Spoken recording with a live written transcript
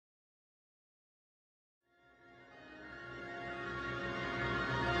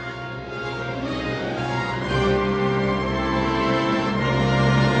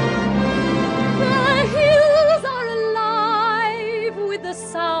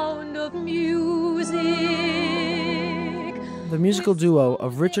sound of music. The musical duo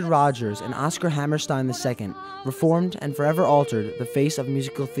of Richard Rodgers and Oscar Hammerstein II reformed and forever altered the face of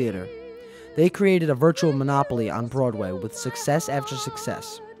musical theater. They created a virtual monopoly on Broadway with success after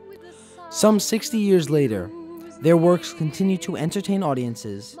success. Some 60 years later, their works continue to entertain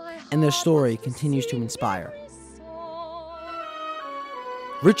audiences, and their story continues to inspire.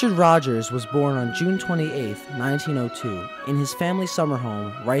 Richard Rodgers was born on June 28, 1902, in his family summer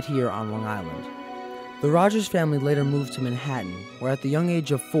home right here on Long Island. The Rodgers family later moved to Manhattan, where at the young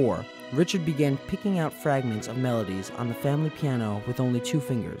age of 4, Richard began picking out fragments of melodies on the family piano with only 2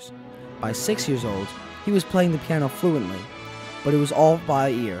 fingers. By 6 years old, he was playing the piano fluently, but it was all by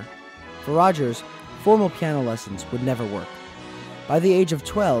ear. For Rodgers, formal piano lessons would never work. By the age of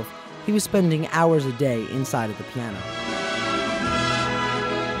 12, he was spending hours a day inside of the piano.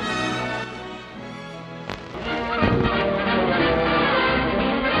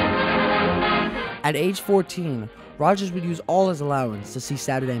 At age 14, Rodgers would use all his allowance to see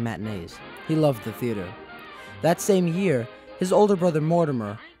Saturday matinees. He loved the theater. That same year, his older brother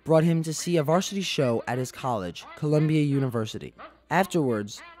Mortimer brought him to see a varsity show at his college, Columbia University.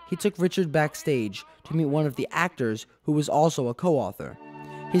 Afterwards, he took Richard backstage to meet one of the actors who was also a co-author.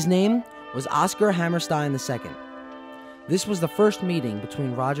 His name was Oscar Hammerstein II. This was the first meeting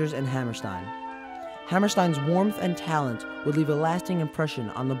between Rodgers and Hammerstein. Hammerstein's warmth and talent would leave a lasting impression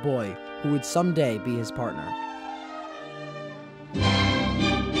on the boy who would someday be his partner.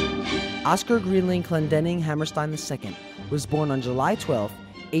 Oscar Greenlee Clendenning Hammerstein II was born on July 12,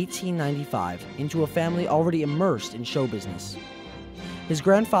 1895, into a family already immersed in show business. His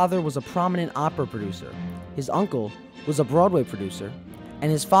grandfather was a prominent opera producer, his uncle was a Broadway producer,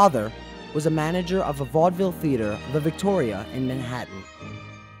 and his father was a manager of a vaudeville theater, the Victoria, in Manhattan.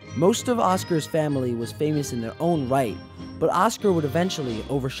 Most of Oscar's family was famous in their own right, but Oscar would eventually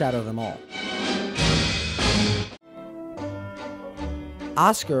overshadow them all.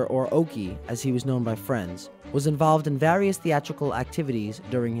 Oscar, or Okie, as he was known by friends, was involved in various theatrical activities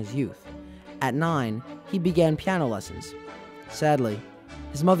during his youth. At 9, he began piano lessons. Sadly,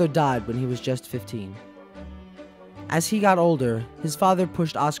 his mother died when he was just 15. As he got older, his father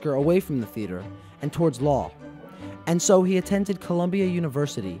pushed Oscar away from the theater and towards law, and so he attended Columbia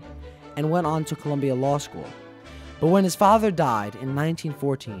University and went on to Columbia Law School. But when his father died in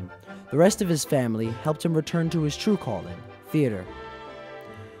 1914, the rest of his family helped him return to his true calling, theater.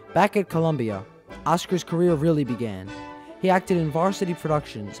 Back at Columbia, Oscar's career really began. He acted in varsity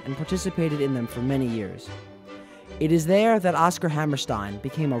productions and participated in them for many years. It is there that Oscar Hammerstein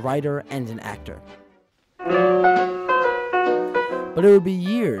became a writer and an actor. But it would be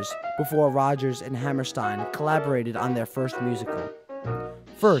years before Rodgers and Hammerstein collaborated on their first musical.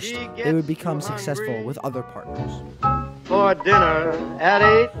 First, they would become successful with other partners. For dinner at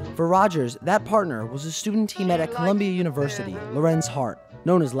 8. For Rodgers, that partner was a student he met at Columbia University, Lorenz Hart,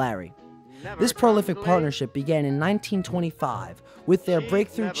 known as Larry. This prolific partnership began in 1925 with their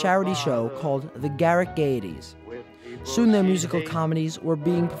breakthrough charity show called The Garrick Gaieties. Soon their musical comedies were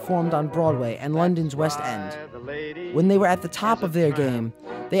being performed on Broadway and London's West End. When they were at the top of their game,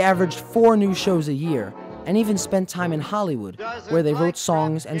 they averaged 4 new shows a year, and even spent time in Hollywood, where they wrote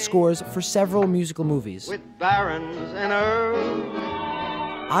songs and scores for several musical movies. With barons and earls.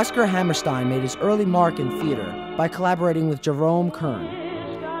 Oscar Hammerstein made his early mark in theater by collaborating with Jerome Kern.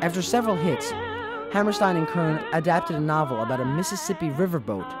 After several hits, Hammerstein and Kern adapted a novel about a Mississippi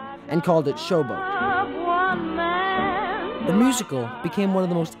riverboat and called it Showboat. The musical became one of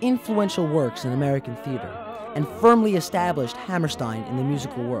the most influential works in American theater and firmly established Hammerstein in the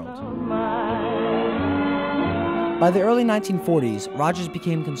musical world. By the early 1940s, Rodgers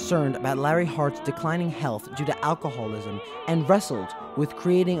became concerned about Larry Hart's declining health due to alcoholism and wrestled with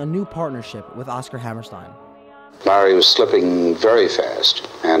creating a new partnership with Oscar Hammerstein. Larry was slipping very fast,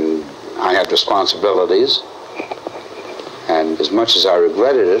 and I had responsibilities, and as much as I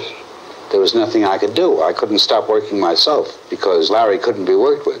regretted it, there was nothing I could do. I couldn't stop working myself because Larry couldn't be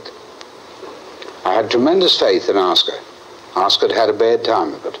worked with. I had tremendous faith in Oscar. Oscar had had a bad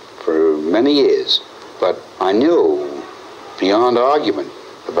time of it for many years, but I knew beyond argument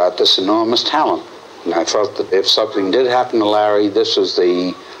about this enormous talent, and I felt that if something did happen to Larry, this was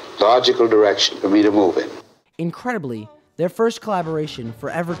the logical direction for me to move in. Incredibly, their first collaboration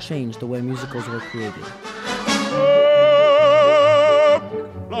forever changed the way musicals were created.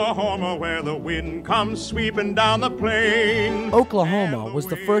 Oklahoma, where the wind comes sweeping down the plain. Oklahoma was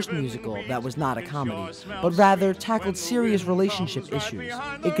the first musical that was not a comedy, but rather tackled serious relationship issues.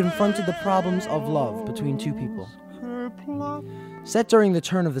 It confronted the problems of love between two people. Set during the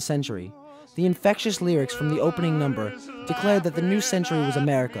turn of the century, the infectious lyrics from the opening number declared that the new century was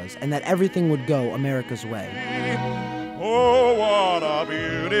America's and that everything would go America's way. Oh, what a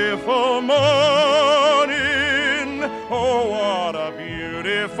beautiful morning. Oh, what a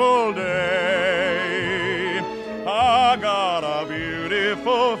beautiful day. I got a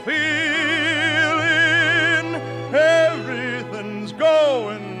beautiful feeling. Everything's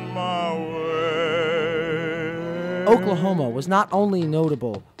going my way. Oklahoma was not only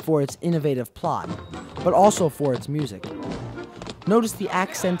notable for its innovative plot, but also for its music. Notice the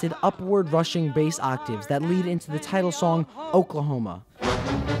accented upward rushing bass octaves that lead into the title song, Oklahoma.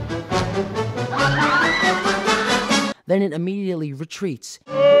 Then it immediately retreats.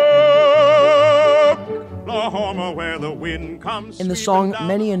 Oklahoma, where the wind comes In the song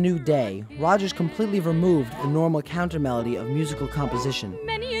Many a New Day, Rodgers completely removed the normal counter-melody of musical composition.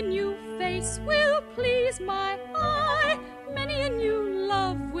 Many a new face will please my eye. Many a new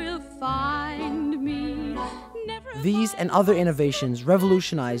love will find me. Never These and other innovations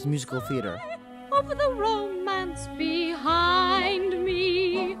revolutionized musical theater. of the romance behind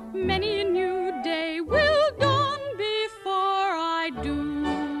me. Many a new day will dawn before I do.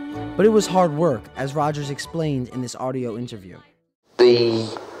 But it was hard work, as Rodgers explained in this audio interview. The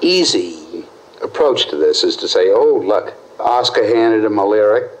easy approach to this is to say, oh, look, Oscar handed him a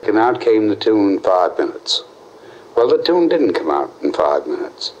lyric, and out came the tune in 5 minutes. Well, the tune didn't come out in 5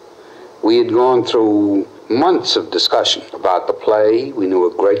 minutes. We had gone through months of discussion about the play. We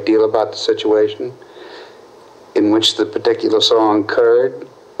knew a great deal about the situation in which the particular song occurred.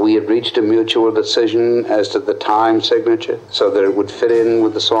 We had reached a mutual decision as to the time signature so that it would fit in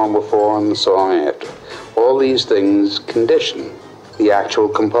with the song before and the song after. All these things condition the actual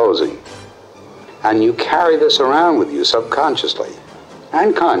composing. And you carry this around with you subconsciously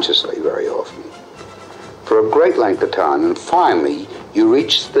and consciously very often for a great length of time. And finally, you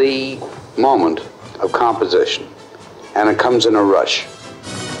reach the moment of composition, and it comes in a rush.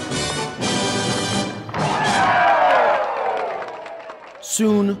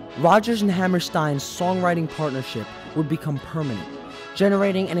 Soon, Rodgers and Hammerstein's songwriting partnership would become permanent,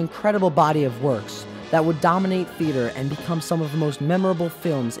 generating an incredible body of works that would dominate theater and become some of the most memorable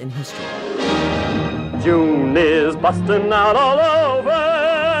films in history. June is busting out all over.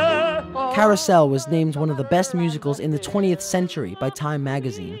 Carousel was named one of the best musicals in the 20th century by Time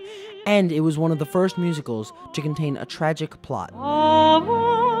magazine, and it was one of the first musicals to contain a tragic plot.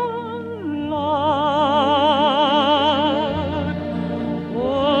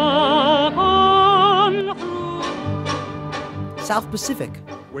 South Pacific.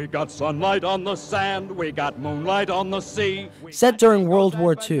 We got sunlight on the sand, we got moonlight on the sea. Set during World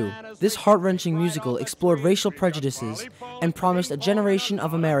War II, this heart-wrenching musical explored racial prejudices and promised a generation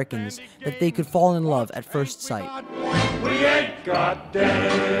of Americans that they could fall in love at first sight. We ain't got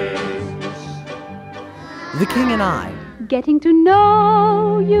days. The King and I. Getting to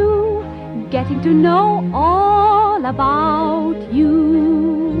know you, getting to know all about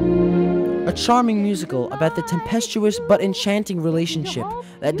you. A charming musical about the tempestuous but enchanting relationship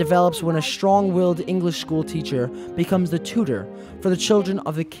that develops when a strong-willed English school teacher becomes the tutor for the children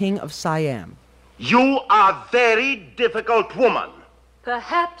of the King of Siam. You are a very difficult woman.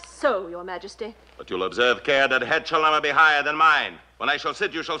 Perhaps so, Your Majesty. But you'll observe care that head shall never be higher than mine. When I shall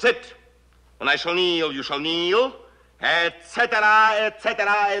sit, you shall sit. When I shall kneel, you shall kneel, etc., etc.,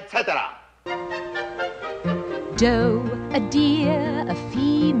 etc. Doe, a deer, a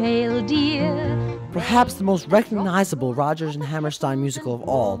female deer. Perhaps the most recognizable Rodgers and Hammerstein musical of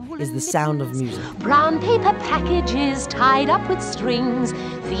all is The Sound of Music. Brown paper packages tied up with strings.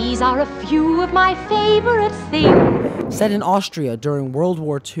 These are a few of my favorite things. Set in Austria during World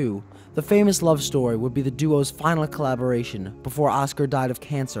War II, the famous love story would be the duo's final collaboration before Oscar died of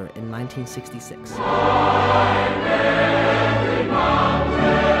cancer in 1966.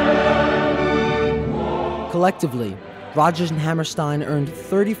 Collectively, Rodgers and Hammerstein earned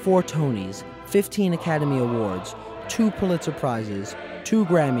 34 Tonys, 15 Academy Awards, 2 Pulitzer Prizes, 2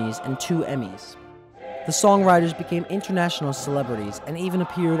 Grammys, and 2 Emmys. The songwriters became international celebrities and even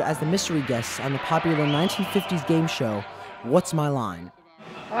appeared as the mystery guests on the popular 1950s game show, What's My Line?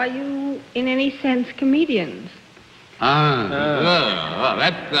 Are you, in any sense, comedians? No,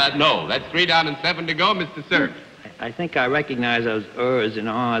 that's 3 down and 7 to go, Mr. Sir. I think I recognize those ers and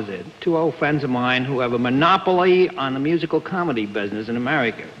ahs. They're 2 old friends of mine who have a monopoly on the musical comedy business in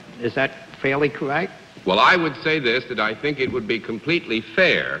America. Is that fairly correct? Well, I would say this, that I think it would be completely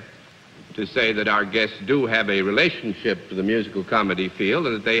fair to say that our guests do have a relationship to the musical comedy field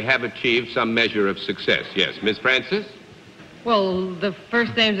and that they have achieved some measure of success. Yes, Miss Francis? Well, the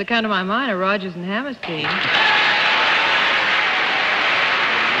first names that come to my mind are Rodgers and Hammerstein.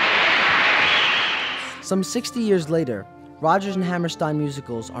 Some 60 years later, Rodgers and Hammerstein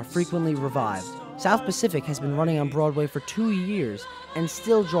musicals are frequently revived. South Pacific has been running on Broadway for 2 years and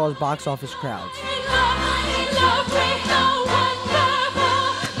still draws box office crowds.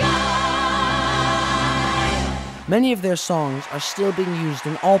 Many of their songs are still being used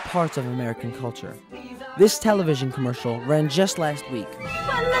in all parts of American culture. This television commercial ran just last week. When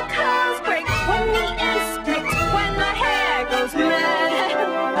the curls break, when the ends split, when the hair goes mad,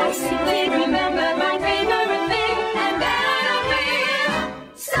 I simply remember my favorite thing, and then I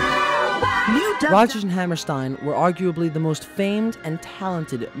feel so bad. Rodgers and Hammerstein were arguably the most famed and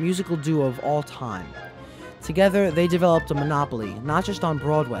talented musical duo of all time. Together, they developed a monopoly, not just on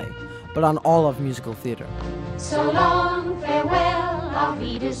Broadway, but on all of musical theater. So long, farewell, auf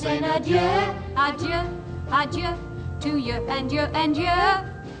Wiedersehen, adieu, adieu, adieu, to you and you and you.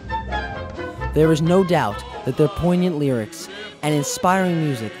 There is no doubt that their poignant lyrics and inspiring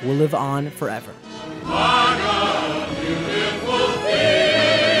music will live on forever.